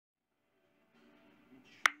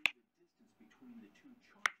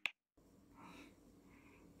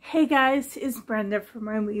Hey guys, it's Brenda from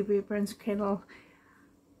my Reborn Cradle.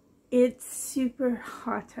 It's super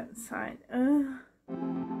hot outside.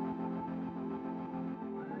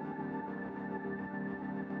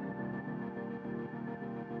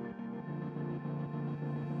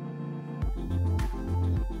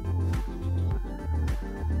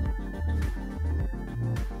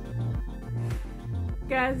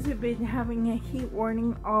 Guys have been having a heat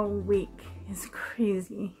warning all week. It's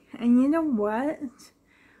crazy. And you know what?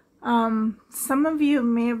 Some of you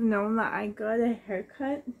may have known that I got a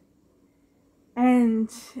haircut, and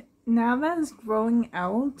now that it's growing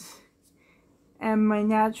out and my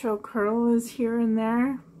natural curl is here and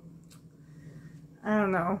there, I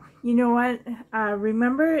don't know. You know what?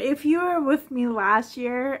 Remember, if you were with me last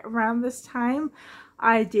year around this time,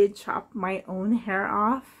 I did chop my own hair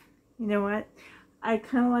off. You know what? I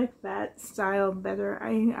kind of like that style better.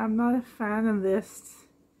 I'm not a fan of this.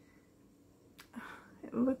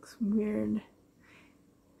 It looks weird.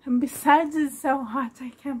 And besides, it's so hot, I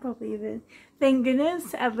can't believe it. Thank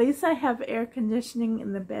goodness, at least I have air conditioning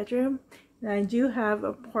in the bedroom. And I do have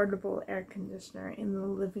a portable air conditioner in the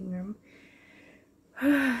living room.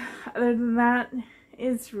 Other than that,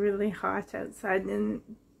 it's really hot outside. And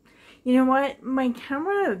you know what? My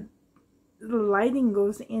camera, the lighting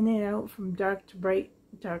goes in and out from dark to bright,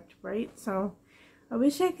 dark to bright. So I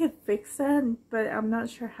wish I could fix that, but I'm not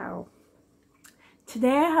sure how.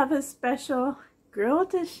 Today I have a special girl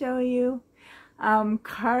to show you.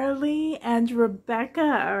 Carly and Rebecca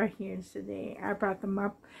are here today. I brought them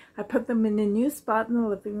up. I put them in a new spot in the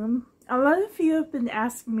living room. A lot of you have been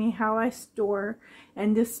asking me how I store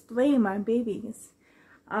and display my babies.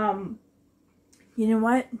 You know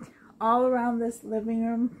what? All around this living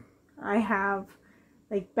room, I have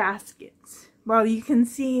like baskets. Well, you can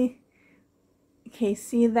see, okay,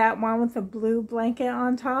 see that one with the blue blanket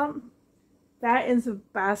on top? That is a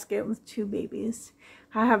basket with two babies.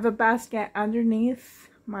 I have a basket underneath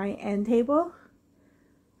my end table.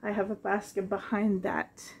 I have a basket behind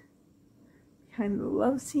that, behind the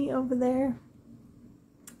love seat over there.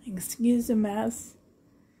 Excuse the mess.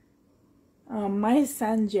 My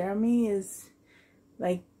son Jeremy is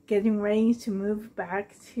like getting ready to move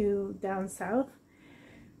back to down south.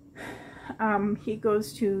 He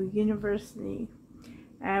goes to university.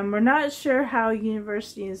 And we're not sure how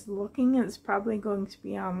university is looking. It's probably going to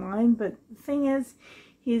be online. But the thing is,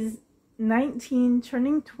 he's 19,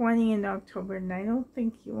 turning 20 in October. And I don't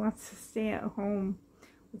think he wants to stay at home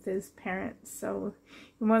with his parents. So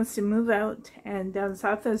he wants to move out. And down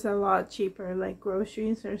south is a lot cheaper. Like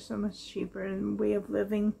groceries are so much cheaper. And way of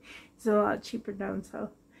living is a lot cheaper down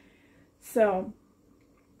south. So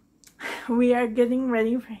we are getting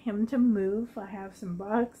ready for him to move. I have some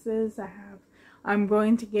boxes. I'm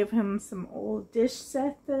going to give him some old dish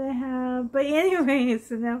set that I have. But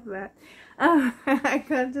anyways, enough of that. I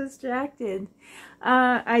got distracted.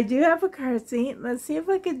 I do have a car seat. Let's see if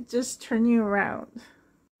I could just turn you around.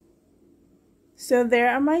 So there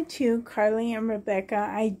are my two, Carly and Rebecca.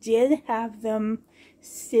 I did have them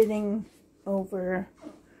sitting over.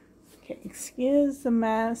 Okay, excuse the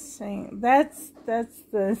mess. That's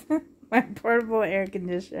the... my portable air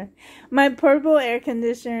conditioner. My portable air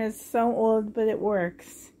conditioner is so old, but it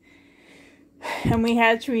works. And we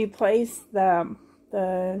had to replace the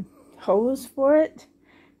hose for it.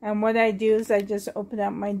 And what I do is I just open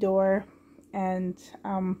up my door and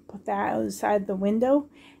put that outside the window.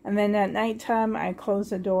 And then at nighttime, I close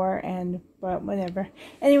the door but whatever.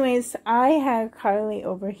 Anyways, I had Carly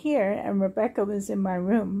over here and Rebecca was in my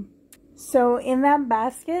room. So in that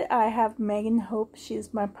basket, I have Megan Hope.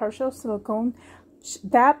 She's my partial silicone.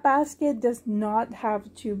 That basket does not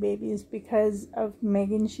have two babies because of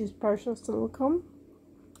Megan. She's partial silicone.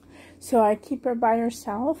 So I keep her by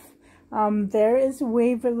herself. There is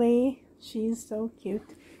Waverly. She's so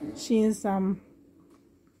cute. She's, and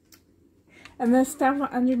the stuff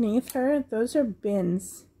underneath her, those are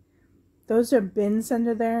bins. Those are bins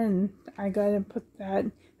under there, and I gotta put that.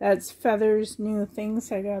 That's Feather's new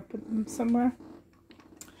things. I gotta put them somewhere.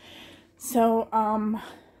 So,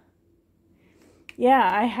 yeah,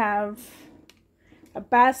 I have a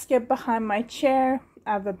basket behind my chair.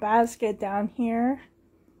 I have a basket down here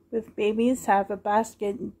with babies. I have a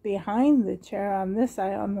basket behind the chair on this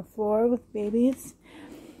side on the floor with babies.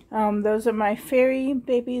 Those are my fairy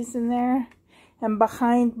babies in there. And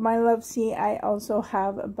behind my love seat, I also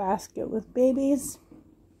have a basket with babies.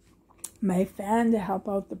 My fan to help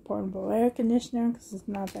out the portable air conditioner because it's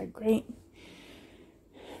not that great.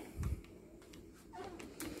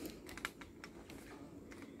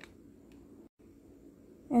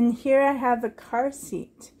 And here I have the car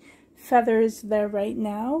seat. Feather's there right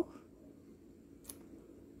now.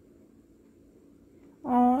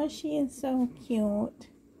 Oh, she is so cute.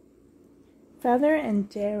 Feather and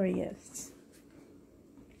Darius.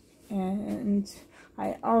 And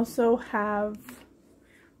I also have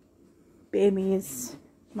babies.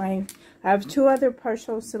 I have 2 other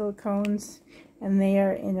partial silicones, and they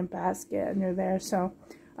are in a basket under there. So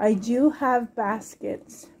I do have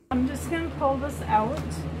baskets. I'm just going to pull this out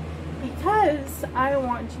because I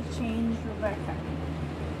want to change Rebecca,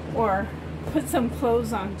 or put some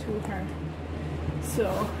clothes onto her. So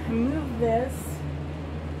I move this.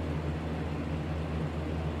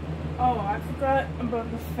 Oh, I forgot about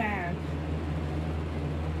the fan.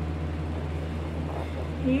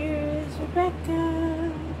 Here's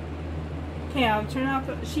Rebecca. Okay, I'll turn off.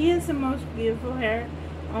 She has the most beautiful hair.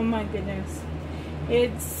 Oh my goodness.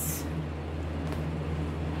 It's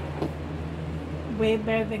way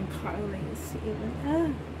better than Carly's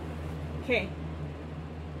even. Okay.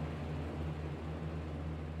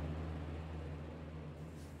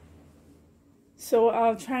 So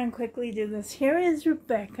I'll try and quickly do this. Here is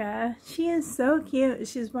Rebecca. She is so cute.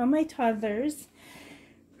 She's one of my toddlers.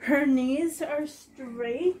 Her knees are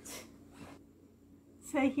straight.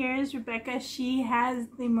 So here is Rebecca. She has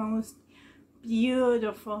the most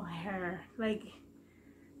beautiful hair. Like,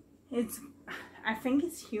 I think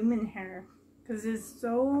it's human hair because it's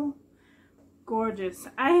so gorgeous.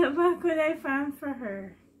 Look what I found for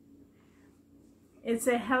her. It's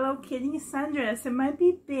a Hello Kitty sundress. It might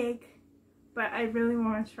be big, but I really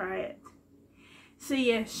want to try it. So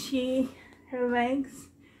yeah, her legs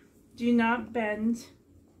do not bend,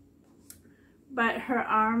 but her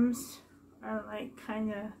arms are like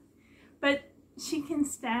kind of, but she can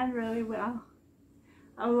stand really well.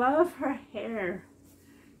 I love her hair.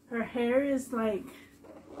 Her hair is like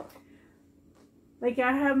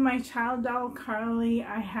I have my child doll Carly.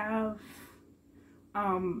 I have,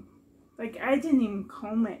 like I didn't even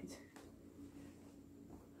comb it.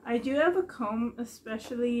 I do have a comb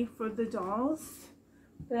especially for the dolls,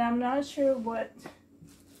 but I'm not sure what,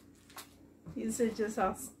 these are just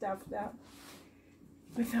all stuffed up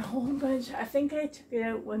with a whole bunch. I think I took it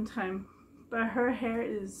out one time, but her hair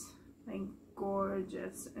is like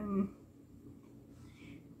gorgeous, and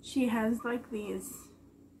she has like these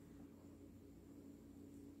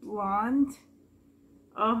blonde,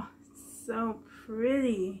 oh, so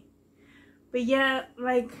pretty. But yeah,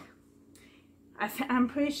 like I'm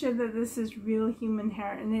pretty sure that this is real human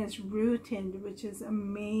hair, and it's rooted, which is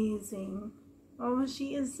amazing. Oh,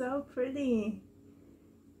 she is so pretty.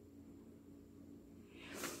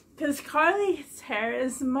 Because Carly's hair,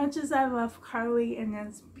 as much as I love Carly and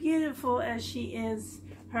as beautiful as she is,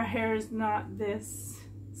 her hair is not this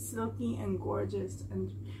silky and gorgeous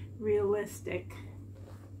and realistic.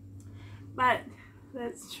 But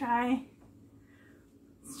let's try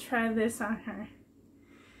this on her.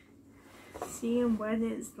 See what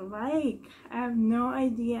it's like. I have no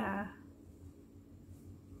idea.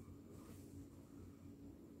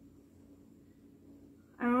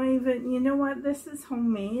 I don't even, you know what? This is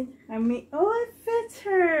homemade. Oh, it fits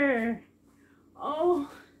her. Oh.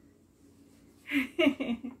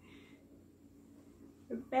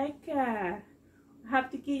 Rebecca, I have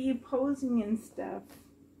to get you posing and stuff.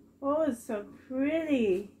 Oh, it's so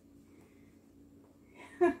pretty.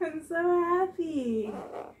 I'm so happy.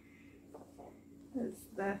 That's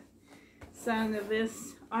the sound of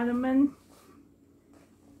this ottoman.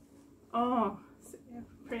 Oh, so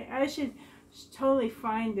pretty. I should totally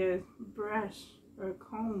find a brush or a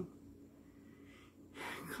comb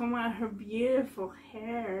out her beautiful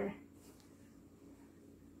hair.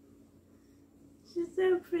 She's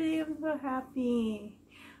so pretty. I'm so happy.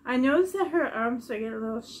 I noticed that her arms are getting a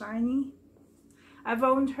little shiny. I've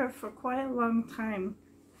owned her for quite a long time.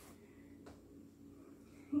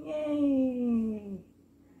 Yay!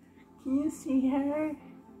 Can you see her?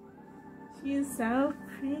 She is so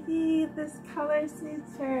pretty. This color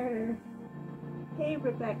suits her. Hey,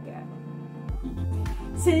 Rebecca.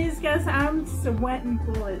 So these guys, I'm sweating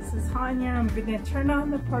bullets. It's hot in here. I'm going to turn on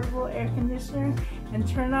the portable air conditioner and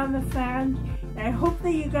turn on the fan. And I hope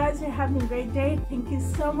that you guys are having a great day. Thank you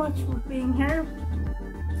so much for being here.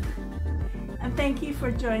 And thank you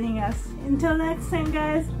for joining us. Until next time,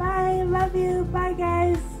 guys. Bye. Love you. Bye,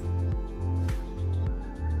 guys.